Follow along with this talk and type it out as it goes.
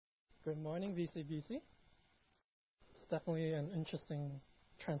Good morning, VCBC. It's definitely an interesting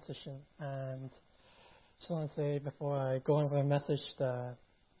transition. And just want to say before I go on with my message that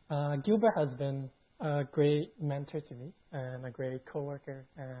Gilbert has been a great mentor to me and a great coworker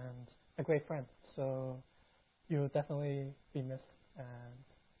and a great friend. So you'll definitely be missed and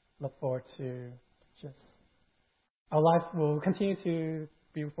look forward to just our life will continue to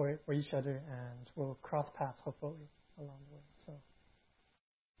be for each other and we'll cross paths hopefully along the way. So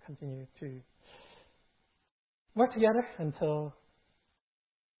continue to work together until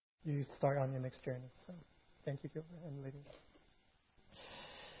you start on your next journey. So thank you, Gilbert and ladies.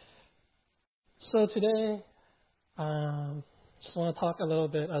 So today, just want to talk a little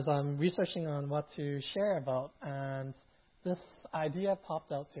bit as I'm researching on what to share about, and this idea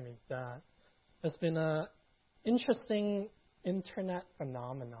popped out to me that there's been an interesting internet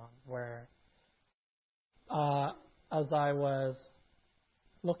phenomenon where as I was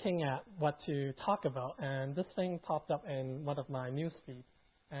looking at what to talk about, and this thing popped up in one of my news feeds,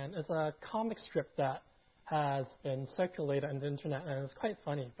 and it's a comic strip that has been circulated on the internet, and it's quite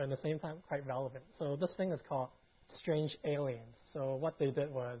funny, but at the same time quite relevant. So this thing is called Strange Aliens. So what they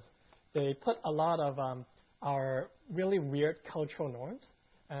did was they put a lot of our really weird cultural norms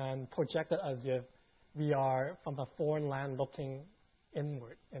and projected as if we are from a foreign land looking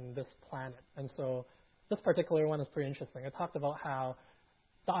inward in this planet. And so this particular one is pretty interesting. It talked about how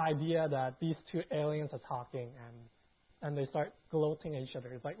the idea that these two aliens are talking and they start gloating at each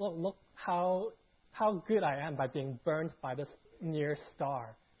other. It's like, look how good I am by being burned by this near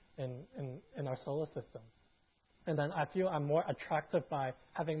star in our solar system. And then I feel I'm more attractive by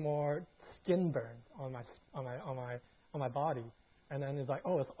having more skin burn on my body. And then it's like,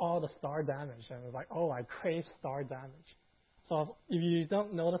 it's all the star damage. And it's like, I crave star damage. So if you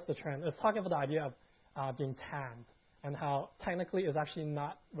don't notice the trend, it's talking about the idea of being tanned, and how technically it's actually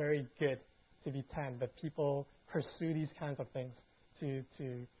not very good to be tanned, but people pursue these kinds of things to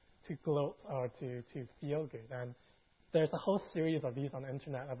gloat or to feel good. And there's a whole series of these on the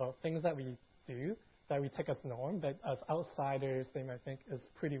internet about things that we do that we take as norm, but as outsiders they might think is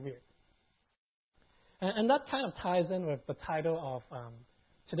pretty weird. And that kind of ties in with the title of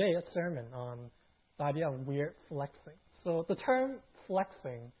today's sermon on the idea of weird flexing. So the term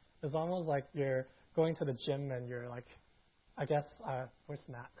flexing is almost like you're going to the gym and you're like, I guess, where's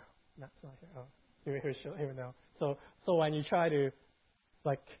Matt? Matt's not here. Here now. So when you try to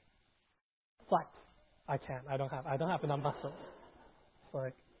like flex, I can't. I don't have enough muscles. It's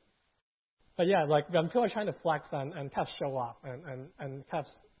like, but yeah, like when people are trying to flex and kind of show off and kind of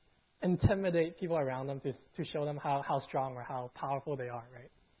intimidate people around them to show them how strong or how powerful they are,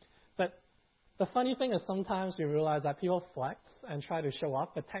 right? But the funny thing is sometimes you realize that people flex and try to show off,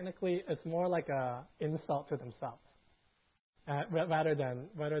 but technically it's more like a insult to themselves rather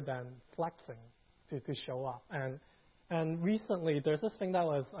than flexing to show off. And recently there's this thing that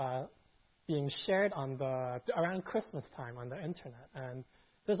was being shared around Christmas time on the internet, and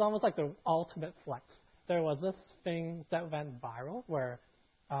there's almost like the ultimate flex. There was this thing that went viral where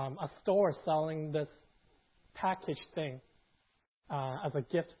a store selling this packaged thing as a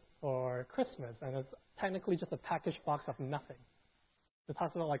gift for Christmas, and it's technically just a packaged box of nothing. It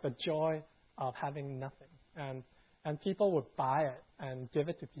talks about like the joy of having nothing, and people would buy it and give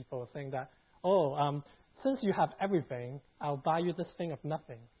it to people, saying that, since you have everything, I'll buy you this thing of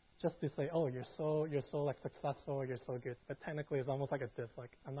nothing, just to say, you're so like successful, you're so good. But technically, it's almost like a diss,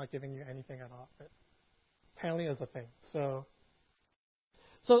 like I'm not giving you anything at all. But apparently, it's a thing. So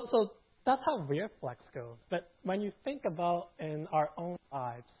that's how weird flex goes. But when you think about in our own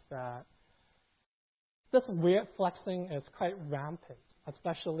lives that this weird flexing is quite rampant,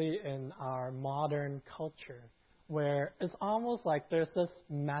 especially in our modern culture, where it's almost like there's this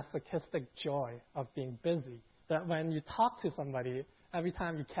masochistic joy of being busy, that when you talk to somebody, every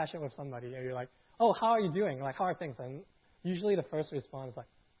time you catch up with somebody, and you're like, how are you doing? Like, how are things? And usually the first response is like,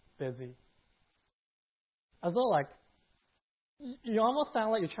 busy. As though like, you almost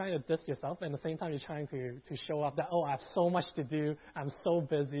sound like you're trying to diss yourself, and at the same time you're trying to show off that, I have so much to do, I'm so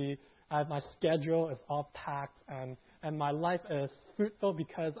busy, my schedule is all packed, and my life is fruitful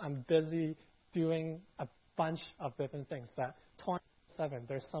because I'm busy doing a bunch of different things, that 24/7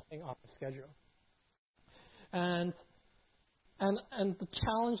 there's something on the schedule. And the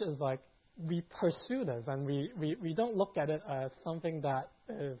challenge is like, we pursue this, and we don't look at it as something that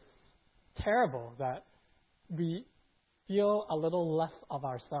is terrible, that we feel a little less of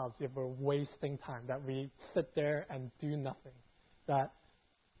ourselves if we're wasting time, that we sit there and do nothing, that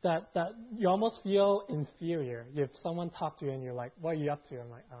you almost feel inferior if someone talks to you and you're like, what are you up to? I'm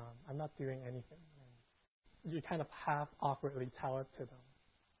like, I'm not doing anything. And you kind of half awkwardly tell it to them.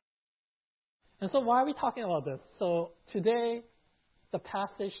 And so why are we talking about this? So today, the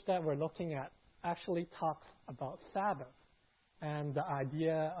passage that we're looking at actually talks about Sabbath and the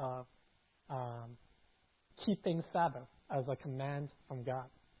idea of keeping Sabbath as a command from God.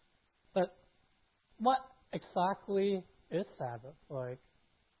 But what exactly is Sabbath? Like,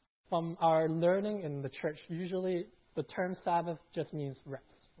 from our learning in the church, usually the term Sabbath just means rest.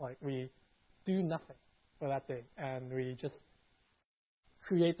 Like, we do nothing for that day, and we just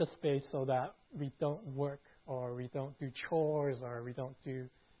create the space so that we don't work, or we don't do chores, or we don't do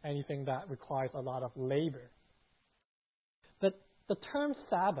anything that requires a lot of labor. But the term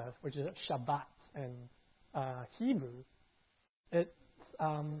Sabbath, which is Shabbat in Hebrew, it's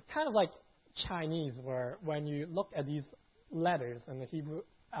kind of like Chinese, where when you look at these letters in the Hebrew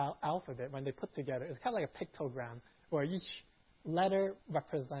alphabet, when they put together, it's kind of like a pictogram, where each letter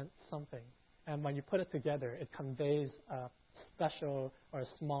represents something. And when you put it together, it conveys a special or a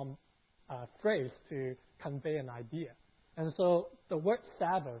small phrase to convey an idea. And so the word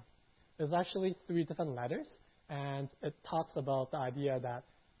Sabbath is actually 3 different letters, and it talks about the idea that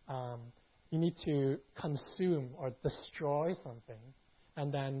you need to consume or destroy something.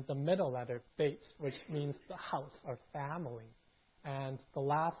 And then the middle letter, Beit, which means the house or family. And the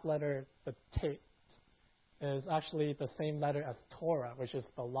last letter, the Tet, is actually the same letter as Torah, which is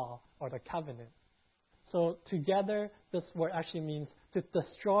the law or the covenant. So together, this word actually means to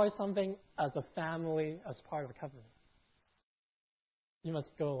destroy something as a family, as part of a covenant. You must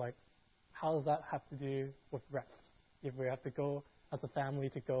go like, how does that have to do with rest? If we have to go as a family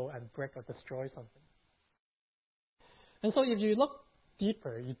to go and break or destroy something. And so if you look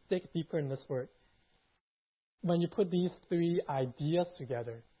deeper, you dig deeper in this word, when you put these 3 ideas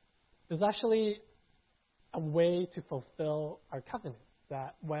together, there's actually a way to fulfill our covenant,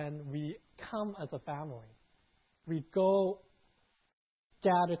 that when we come as a family, we go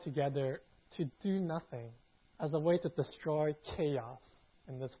gather together to do nothing as a way to destroy chaos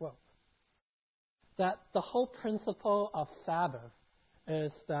in this world. That the whole principle of Sabbath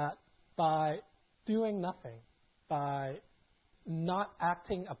is that by doing nothing, by not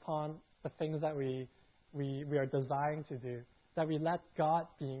acting upon the things that we are desiring to do, that we let God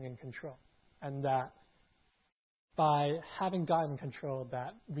being in control. And that by having God in control,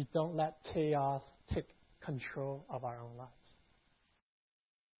 that we don't let chaos take control of our own lives.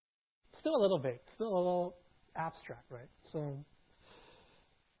 Still a little vague, still a little abstract, right? So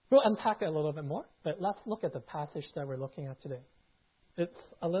we'll unpack it a little bit more, but let's look at the passage that we're looking at today. It's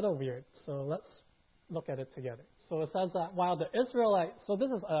a little weird, so let's look at it together. So it says that while the Israelites, so this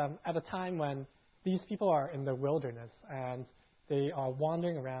is at a time when these people are in the wilderness and they are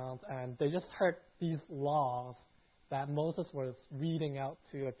wandering around and they just heard these laws that Moses was reading out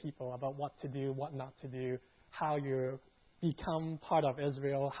to the people about what to do, what not to do, how you become part of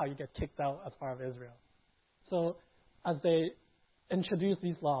Israel, how you get kicked out as part of Israel. So as they introduce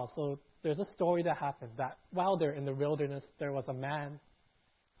these laws, so there's a story that happened that while they're in the wilderness, there was a man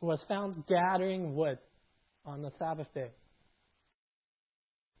who was found gathering wood on the Sabbath day.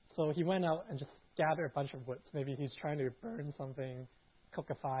 So he went out and just gathered a bunch of wood. Maybe he's trying to burn something, cook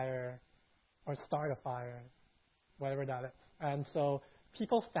a fire, or start a fire, whatever that is. And so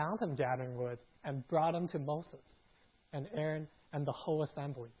people found him gathering wood and brought him to Moses and Aaron and the whole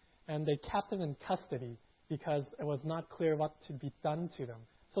assembly. And they kept him in custody because it was not clear what to be done to them.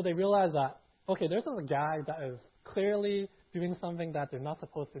 So they realized that, okay, there's a guy that is clearly doing something that they're not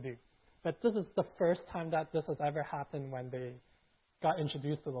supposed to do. But this is the first time that this has ever happened when they got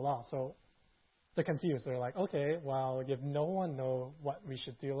introduced to the law. So they're confused. They're like, okay, well, if no one knows what we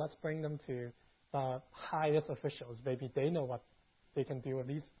should do, let's bring them to the highest officials. Maybe they know what they can do with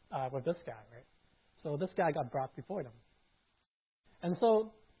this guy, right? So this guy got brought before them. And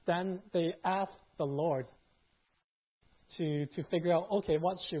so then they asked the Lord to figure out, okay,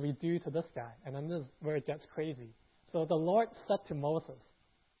 what should we do to this guy? And then this is where it gets crazy. So the Lord said to Moses,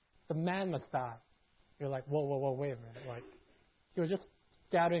 the man must die. You're like, whoa, wait a minute. Like, he was just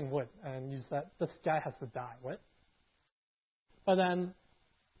gathering wood, and you said, this guy has to die. What? But then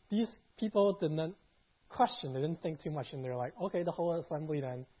these people didn't question. They didn't think too much, and they're like, okay, the whole assembly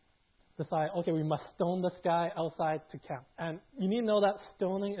then decide, okay, we must stone this guy outside to camp. And you need to know that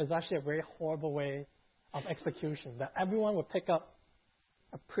stoning is actually a very horrible way of execution, that everyone would pick up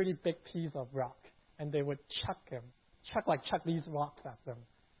a pretty big piece of rock, and they would chuck these rocks at them,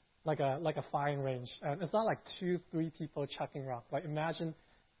 like a firing range. And it's not like 2-3 people chucking rock. Like imagine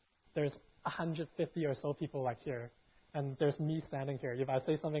there's 150 or so people like here, and there's me standing here. If I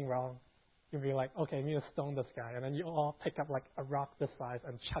say something wrong, you'll be like, okay, I need to stone this guy. And then you all pick up like a rock this size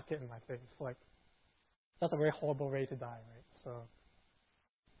and chuck it in my face. Like, that's a very horrible way to die, right? So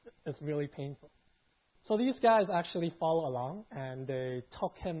is really painful. So these guys actually follow along, and they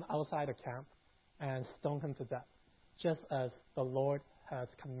took him outside the camp and stoned him to death, just as the Lord has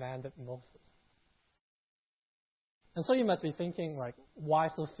commanded Moses. And so you must be thinking, like, why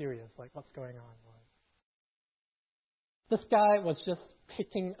so serious? Like, what's going on? This guy was just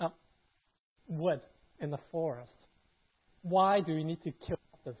picking up wood in the forest. Why do we need to kill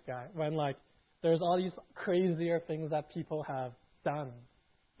this guy when, like, there's all these crazier things that people have done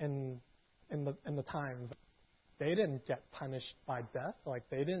in the times? They didn't get punished by death. Like,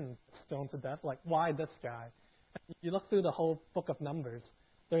 they didn't stone to death. Like, why this guy? And you look through the whole book of Numbers,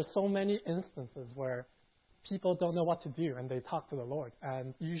 there's so many instances where people don't know what to do, and they talk to the Lord.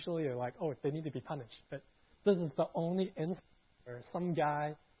 And usually they're like, oh, they need to be punished. But this is the only instance where some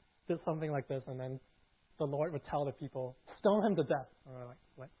guy did something like this, and then the Lord would tell the people, stone him to death. Or like,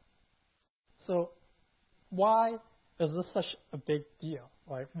 what? So why is this such a big deal?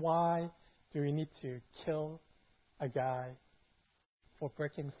 Like, why do we need to kill a guy for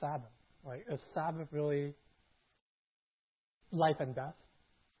breaking Sabbath? Like, is Sabbath really life and death?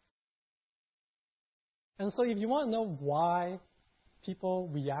 And so if you want to know why people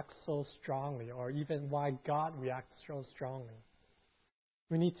react so strongly, or even why God reacts so strongly,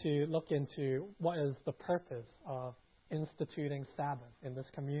 we need to look into what is the purpose of instituting Sabbath in this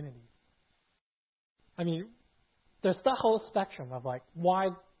community. I mean, there's that whole spectrum of, like, why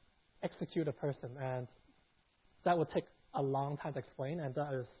execute a person, and that would take a long time to explain, and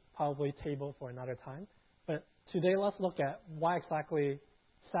that is probably tabled for another time. But today, let's look at why exactly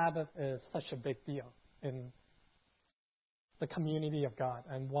Sabbath is such a big deal in the community of God,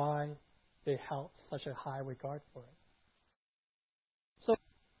 and why they held such a high regard for it. So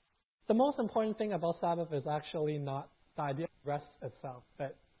the most important thing about Sabbath is actually not the idea of rest itself,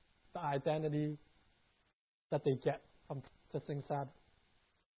 but the identity that they get from practicing Sabbath.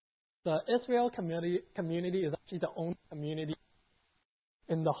 The Israel community is actually the only community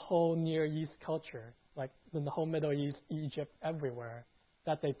in the whole Near East culture, like in the whole Middle East, Egypt, everywhere,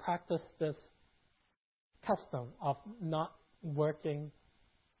 that they practice this custom of not working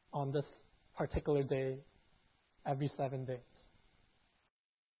on this particular day every 7 days.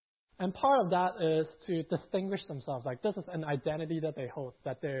 And part of that is to distinguish themselves. Like, this is an identity that they hold,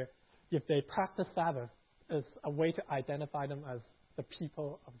 that if they practice Sabbath, is a way to identify them as the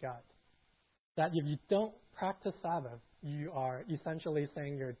people of God. That if you don't practice Sabbath, you are essentially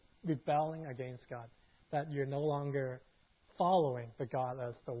saying you're rebelling against God, that you're no longer following the God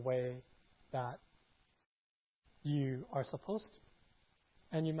as the way that you are supposed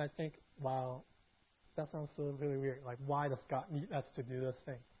to. And you might think, wow, that sounds so really weird. Like, why does God need us to do this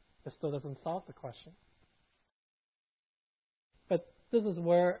thing? It still doesn't solve the question. But this is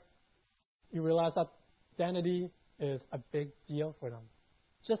where you realize that identity is a big deal for them.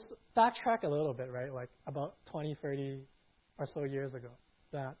 Just backtrack a little bit, right? Like about 20, 30 or so years ago,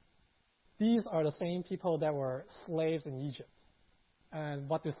 that these are the same people that were slaves in Egypt. And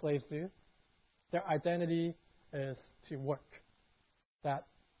what do slaves do? Their identity is to work. That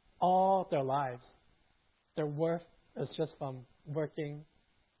all their lives, their worth is just from working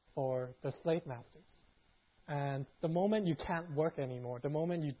for the slave masters. And the moment you can't work anymore, the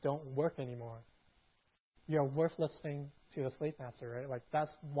moment you don't work anymore, you're a worthless thing to the slave master, right? Like,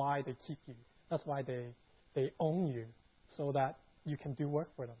 that's why they keep you. That's why they own you, so that you can do work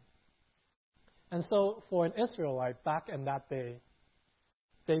for them. And so for an Israelite back in that day,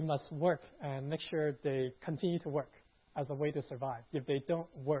 they must work and make sure they continue to work as a way to survive. If they don't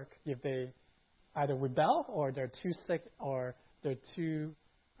work, if they either rebel or they're too sick or they're too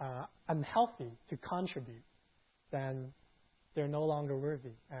unhealthy to contribute, then they're no longer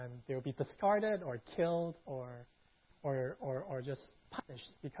worthy, and they'll be discarded or killed or just punished.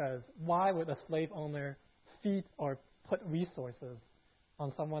 Because why would a slave owner feed or put resources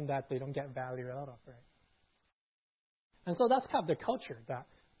on someone that they don't get value out of, right? And so that's kind of the culture, that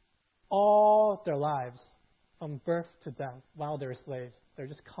all their lives, from birth to death, while they're slaves, they're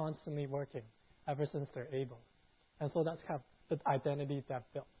just constantly working ever since they're able. And so that's kind of the identity that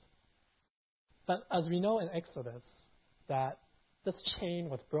built. But as we know in Exodus, that this chain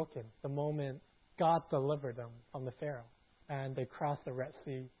was broken the moment God delivered them from the Pharaoh, and they crossed the Red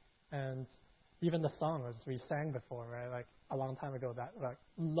Sea. And even the song, as we sang before, right, like a long time ago, that like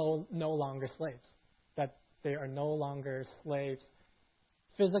no longer slaves, that they are no longer slaves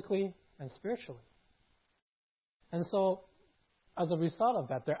physically and spiritually. And so as a result of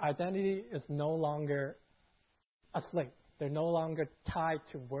that, their identity is no longer a slave. They're no longer tied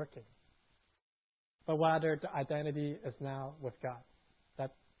to working, but rather the identity is now with God.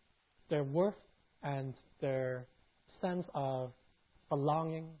 That their worth and their sense of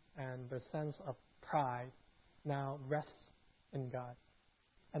belonging and their sense of pride now rests in God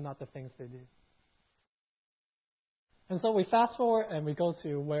and not the things they do. And so we fast forward and we go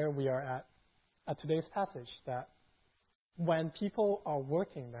to where we are at today's passage, that when people are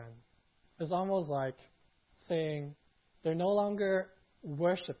working then, it's almost like saying they're no longer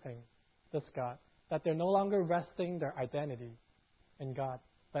worshiping this God, that they're no longer resting their identity in God,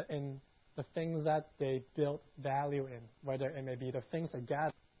 but in the things that they build value in, whether it may be the things they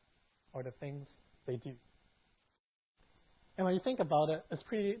gather or the things they do. And when you think about it, it's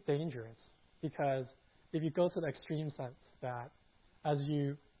pretty dangerous, because if you go to the extreme sense that as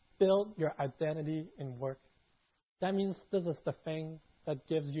you build your identity in work, that means this is the thing that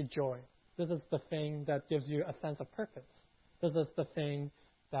gives you joy. This is the thing that gives you a sense of purpose. This is the thing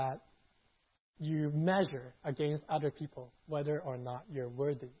that you measure against other people, whether or not you're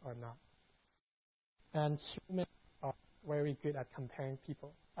worthy or not. And humans are very good at comparing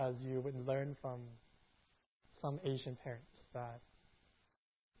people, as you would learn from some Asian parents, that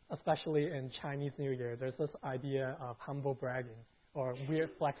especially in Chinese New Year, there's this idea of humble bragging or weird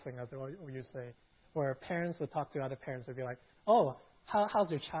flexing, as you say, where parents would talk to other parents and be like, oh, how's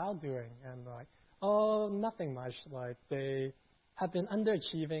your child doing? And like, oh, nothing much. Like, they have been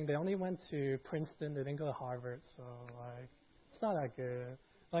underachieving. They only went to Princeton. They didn't go to Harvard. So, like, it's not that good.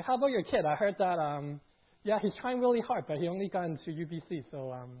 Like, how about your kid? I heard that, yeah, he's trying really hard, but he only got into UBC.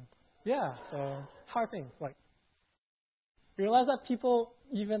 So, yeah, so hard things. Like, you realize that people,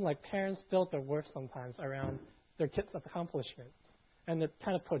 even like parents, build their worth sometimes around their kids' accomplishments. And it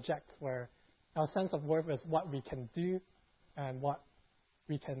kind of projects where our sense of worth is what we can do and what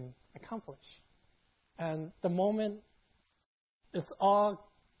we can accomplish. And the moment is all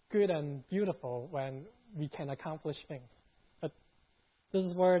good and beautiful when we can accomplish things. But this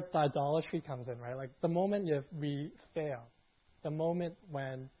is where the idolatry comes in, right? Like the moment if we fail, the moment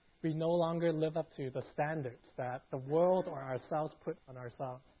when we no longer live up to the standards that the world or ourselves put on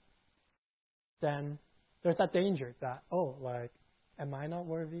ourselves, then there's that danger that, oh, like, am I not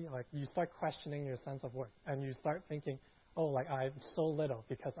worthy? Like, you start questioning your sense of worth, and you start thinking, oh, like, I'm so little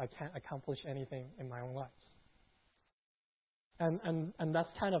because I can't accomplish anything in my own life. And that's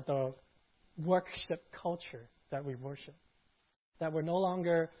kind of the worship culture that we worship, that we're no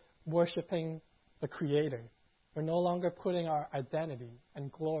longer worshiping the Creator. We're no longer putting our identity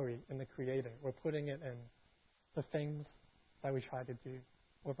and glory in the Creator. We're putting it in the things that we try to do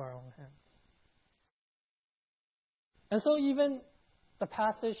with our own hands. And so even the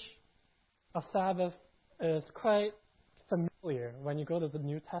passage of Sabbath is quite familiar when you go to the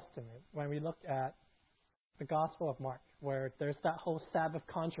New Testament, when we look at the Gospel of Mark, where there's that whole Sabbath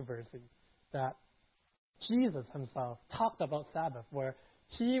controversy that Jesus himself talked about Sabbath, where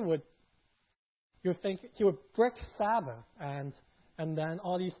he would break Sabbath, and then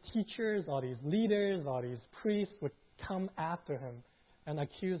all these teachers, all these leaders, all these priests would come after him and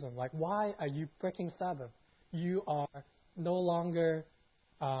accuse him, like, why are you breaking Sabbath? You are no longer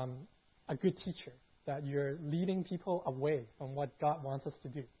a good teacher, that you're leading people away from what God wants us to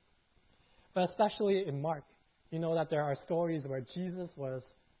do. But especially in Mark, you know that there are stories where Jesus was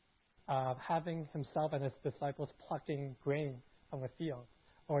having himself and his disciples plucking grain from a field,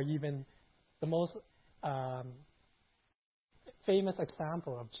 or even the most famous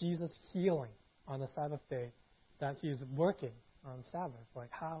example of Jesus healing on the Sabbath day, that he's working on Sabbath. Like,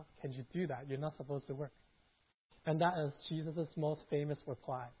 how can you do that? You're not supposed to work. And that is Jesus' most famous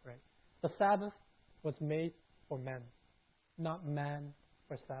reply, right? The Sabbath was made for men, not man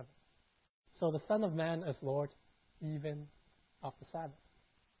for Sabbath. So the Son of Man is Lord even of the Sabbath.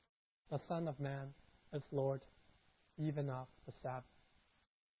 The Son of Man is Lord even of the Sabbath.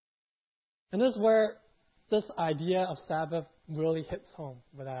 And this is where this idea of Sabbath really hits home,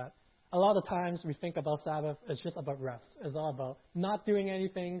 with that a lot of times we think about Sabbath as just about rest. It's all about not doing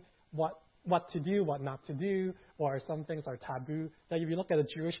anything, what to do, what not to do, or some things are taboo. That if you look at the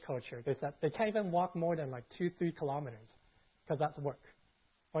Jewish culture, they said they can't even walk more than like 2-3 kilometers because that's work.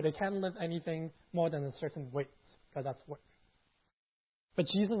 Or they can't lift anything more than a certain weight because that's work. But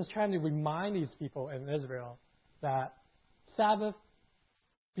Jesus is trying to remind these people in Israel that Sabbath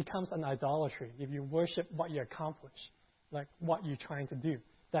becomes an idolatry if you worship what you accomplish, like what you're trying to do,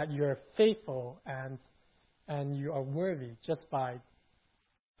 that you're faithful and you are worthy just by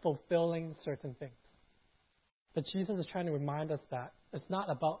fulfilling certain things. But Jesus is trying to remind us that it's not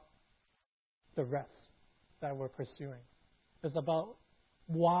about the rest that we're pursuing. It's about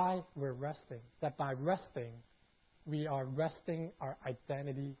why we're resting, that by resting, we are resting our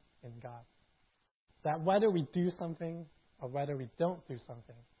identity in God. That whether we do something or whether we don't do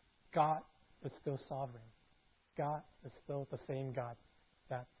something, God is still sovereign. God is still the same God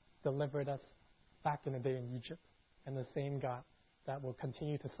that delivered us back in the day in Egypt, and the same God that will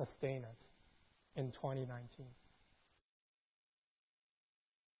continue to sustain us in 2019.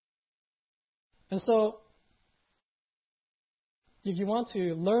 And so, if you want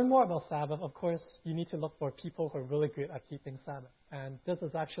to learn more about Sabbath, of course, you need to look for people who are really good at keeping Sabbath. And this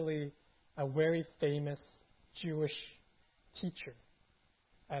is actually a very famous Jewish teacher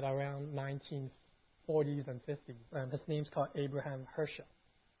at around 1940s and 50s. And his name's called Abraham Herschel.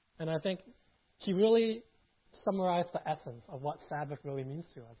 And I think he really summarized the essence of what Sabbath really means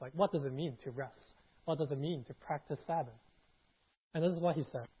to us. Like, what does it mean to rest? What does it mean to practice Sabbath? And this is what he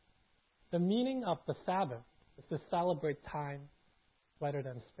said. The meaning of the Sabbath is to celebrate time rather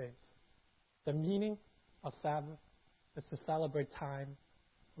than space. The meaning of Sabbath is to celebrate time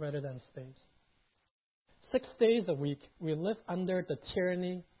rather than space. 6 days a week, we live under the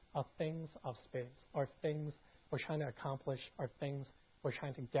tyranny of things of space, or things we're trying to accomplish, or things we're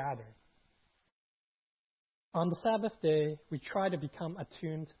trying to gather. On the Sabbath day, we try to become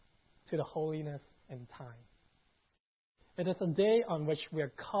attuned to the holiness in time. It is a day on which we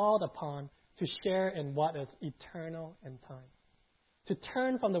are called upon to share in what is eternal in time, to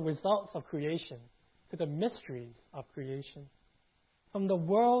turn from the results of creation to the mysteries of creation, from the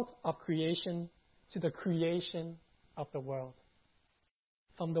world of creation to the creation of the world,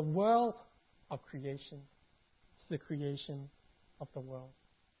 from the world of creation to the creation of the world,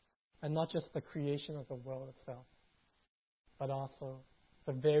 and not just the creation of the world itself, but also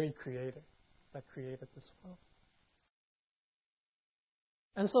the very Creator that created this world.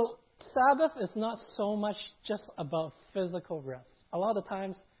 And so Sabbath is not so much just about physical rest. A lot of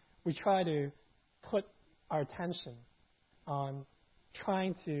times we try to put our attention on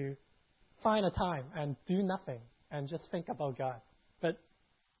trying to find a time and do nothing and just think about God. But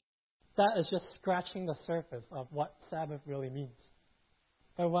that is just scratching the surface of what Sabbath really means.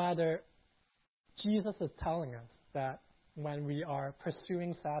 But rather, Jesus is telling us that when we are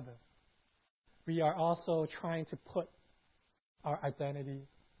pursuing Sabbath, we are also trying to put our identity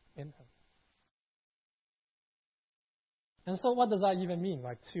in Him. And so what does that even mean?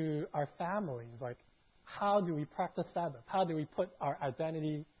 Like, to our families, like, how do we practice Sabbath? How do we put our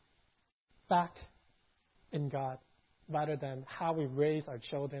identity back in God rather than how we raise our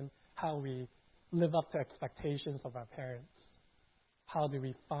children, how we live up to expectations of our parents? How do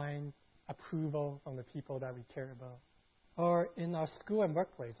we find approval from the people that we care about? Or in our school and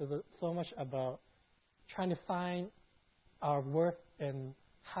workplace, is it so much about trying to find our worth in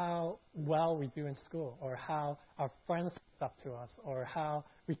how well we do in school, or how our friends look up to us, or how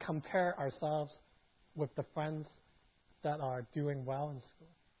we compare ourselves with the friends that are doing well in school?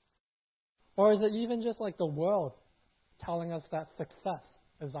 Or is it even just like the world telling us that success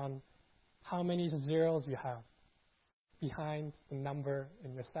is on how many zeros you have behind the number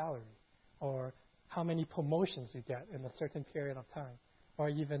in your salary, or how many promotions you get in a certain period of time, or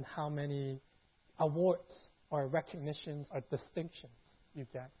even how many awards or recognitions or distinctions you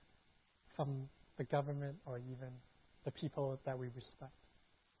get from the government or even the people that we respect.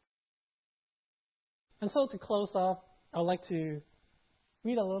 And so to close off, I'd like to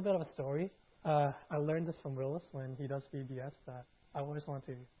read a little bit of a story. I learned this from Willis when he does VBS, that I always want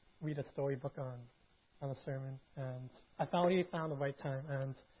to read a storybook on a sermon. And I finally found the right time.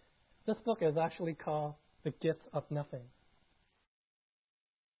 And this book is actually called The Gift of Nothing.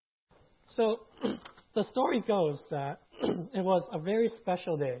 So the story goes that it was a very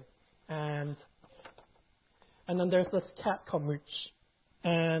special day. And then there's this cat called Mooch.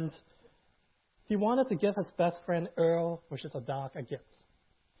 And he wanted to give his best friend Earl, which is a dog, a gift.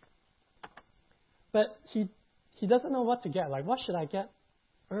 But he doesn't know what to get. Like, what should I get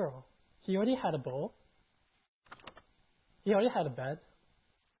Earl? He already had a bowl. He already had a bed.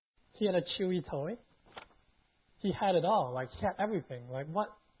 He had a chewy toy. He had it all. Like, he had everything. Like, what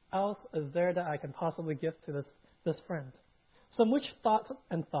else is there that I can possibly give to this friend? So Mooch thought,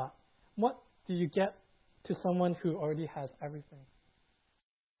 what do you get to someone who already has everything?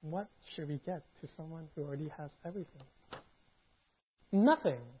 What should we get to someone who already has everything?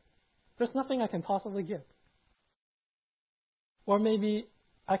 Nothing. There's nothing I can possibly give. Or maybe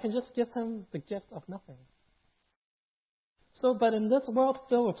I can just give him the gift of nothing. So, but in this world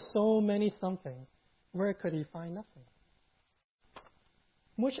filled with so many something, where could he find nothing?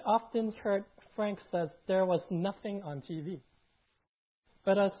 Mooch often heard Frank says there was nothing on TV.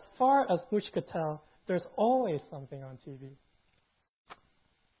 But as far as Mooch could tell, there's always something on TV.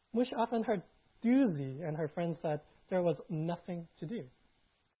 Mooch often heard Doozy and her friends said there was nothing to do.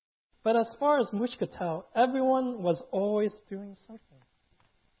 But as far as Mooch could tell, everyone was always doing something.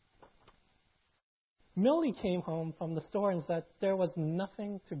 Millie came home from the store and said there was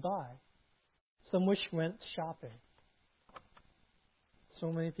nothing to buy. So Mush went shopping.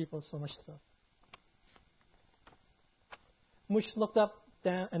 So many people, so much stuff. Mush looked up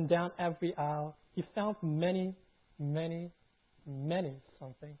down and down every aisle. He found many, many, many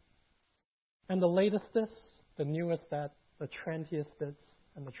something. And the latest this, the newest that, the trendiest this,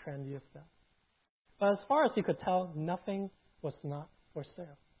 and the trendiest that. But as far as he could tell, nothing was not for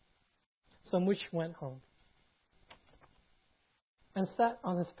sale. So Mush went home and sat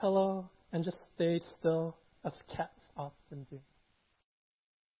on his pillow and just stayed still as cats often do.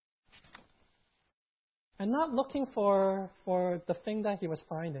 And not looking for the thing that he was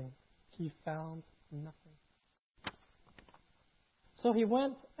finding, he found nothing. So he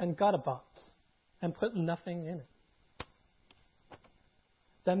went and got a box and put nothing in it.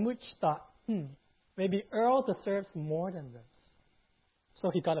 Then Mush thought, maybe Earl deserves more than this. So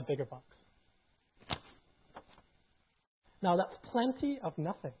he got a bigger box. Now that's plenty of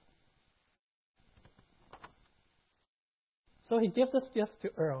nothing. So he gave this gift to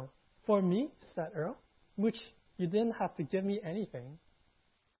Earl. For me, said Earl, Mush, you didn't have to give me anything.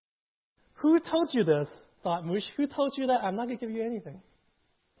 Who told you this? Thought Mush. Who told you that I'm not going to give you anything?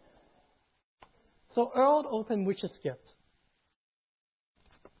 So Earl opened Mush's gift.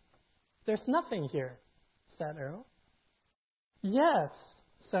 There's nothing here, said Earl. Yes,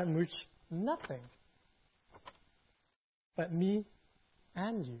 said Mush, nothing. But me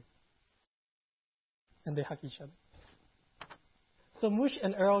and you. And they hug each other. So Mush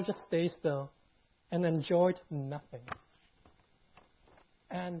and Earl just stayed still and enjoyed nothing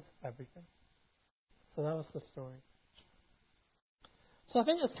and everything. So that was the story. So I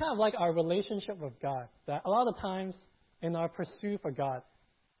think it's kind of like our relationship with God, that a lot of times in our pursuit for God,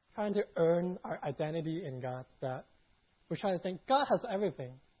 trying to earn our identity in God, that we're trying to think, God has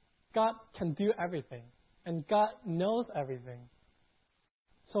everything. God can do everything. And God knows everything.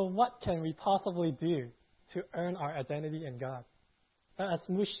 So what can we possibly do to earn our identity in God? As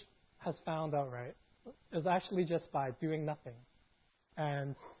Mush has found out, right, is actually just by doing nothing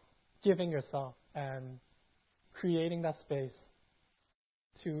and giving yourself and creating that space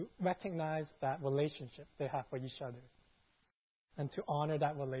to recognize that relationship they have for each other and to honor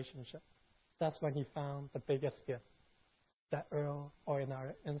that relationship. That's when he found the biggest gift that Earl, or in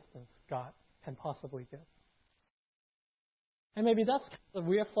our instance, God, can possibly give. And maybe that's the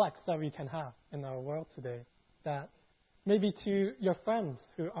real flex that we can have in our world today, that maybe to your friends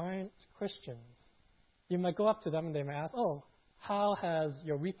who aren't Christians, you might go up to them and they might ask, how has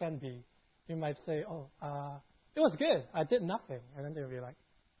your weekend been? You might say, it was good. I did nothing. And then they'll be like,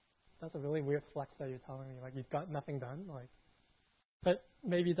 that's a really weird flex that you're telling me. Like, you've got nothing done. But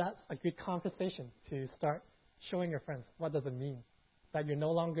maybe that's a good conversation to start showing your friends what does it mean that you're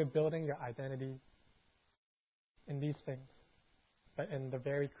no longer building your identity in these things, but in the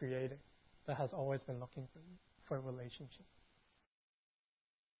very Creator that has always been looking for a relationship.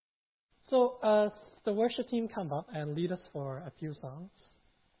 So as the worship team come up and lead us for a few songs,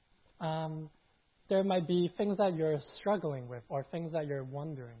 there might be things that you're struggling with or things that you're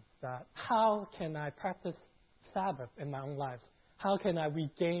wondering that how can I practice Sabbath in my own life? How can I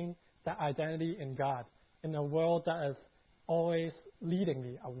regain that identity in God in a world that is always leading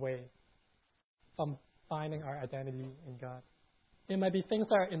me away from finding our identity in God? It might be things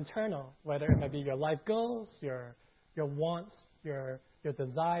that are internal, whether it might be your life goals, your wants, your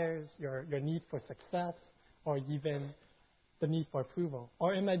desires, your need for success, or even the need for approval.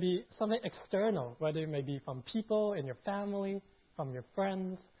 Or it might be something external, whether it may be from people in your family, from your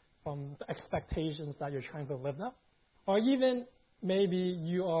friends, from the expectations that you're trying to live up. Or even maybe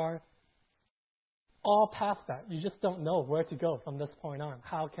you are all past that. You just don't know where to go from this point on.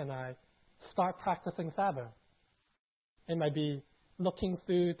 How can I start practicing Sabbath? It might be looking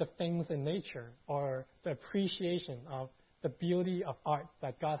through the things in nature or the appreciation of the beauty of art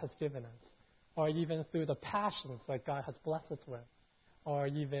that God has given us, or even through the passions that God has blessed us with, or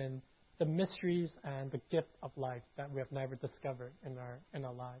even the mysteries and the gift of life that we have never discovered in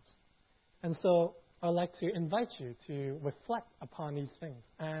our lives. And so I'd like to invite you to reflect upon these things.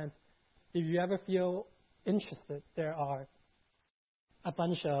 And if you ever feel interested, there are a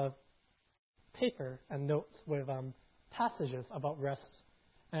bunch of paper and notes with passages about rest,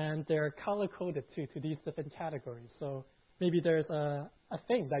 and they're color-coded to these different categories. So maybe there's a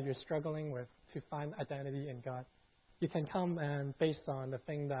thing that you're struggling with to find identity in God. You can come and based on the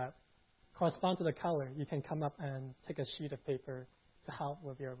thing that corresponds to the color, you can come up and take a sheet of paper to help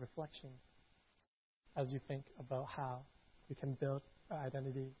with your reflection as you think about how you can build our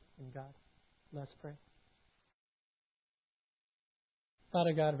identity in God. Let's pray.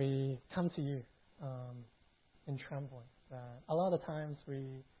 Father God, we come to you in trembling. That a lot of times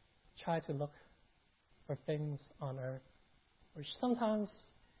we try to look for things on earth, which sometimes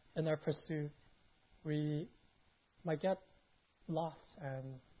in our pursuit we might get lost and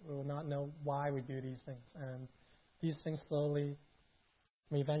we will not know why we do these things. And these things slowly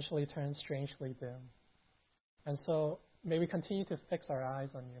may eventually turn strangely dim. And so may we continue to fix our eyes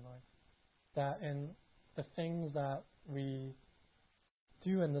on you, Lord, that in the things that we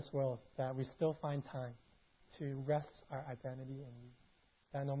do in this world, that we still find time to rest our identity in you.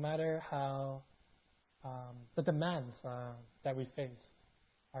 That no matter how the demands that we face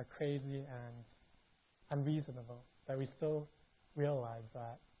are crazy and unreasonable, that we still realize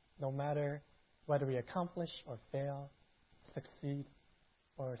that no matter whether we accomplish or fail, succeed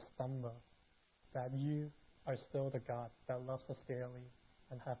or stumble, that you are still the God that loves us dearly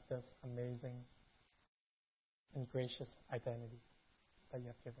and have this amazing and gracious identity that you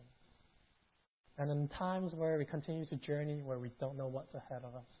have given us. And in times where we continue to journey, where we don't know what's ahead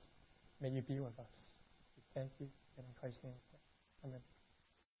of us, may you be with us. We thank you, and in Christ's name, amen.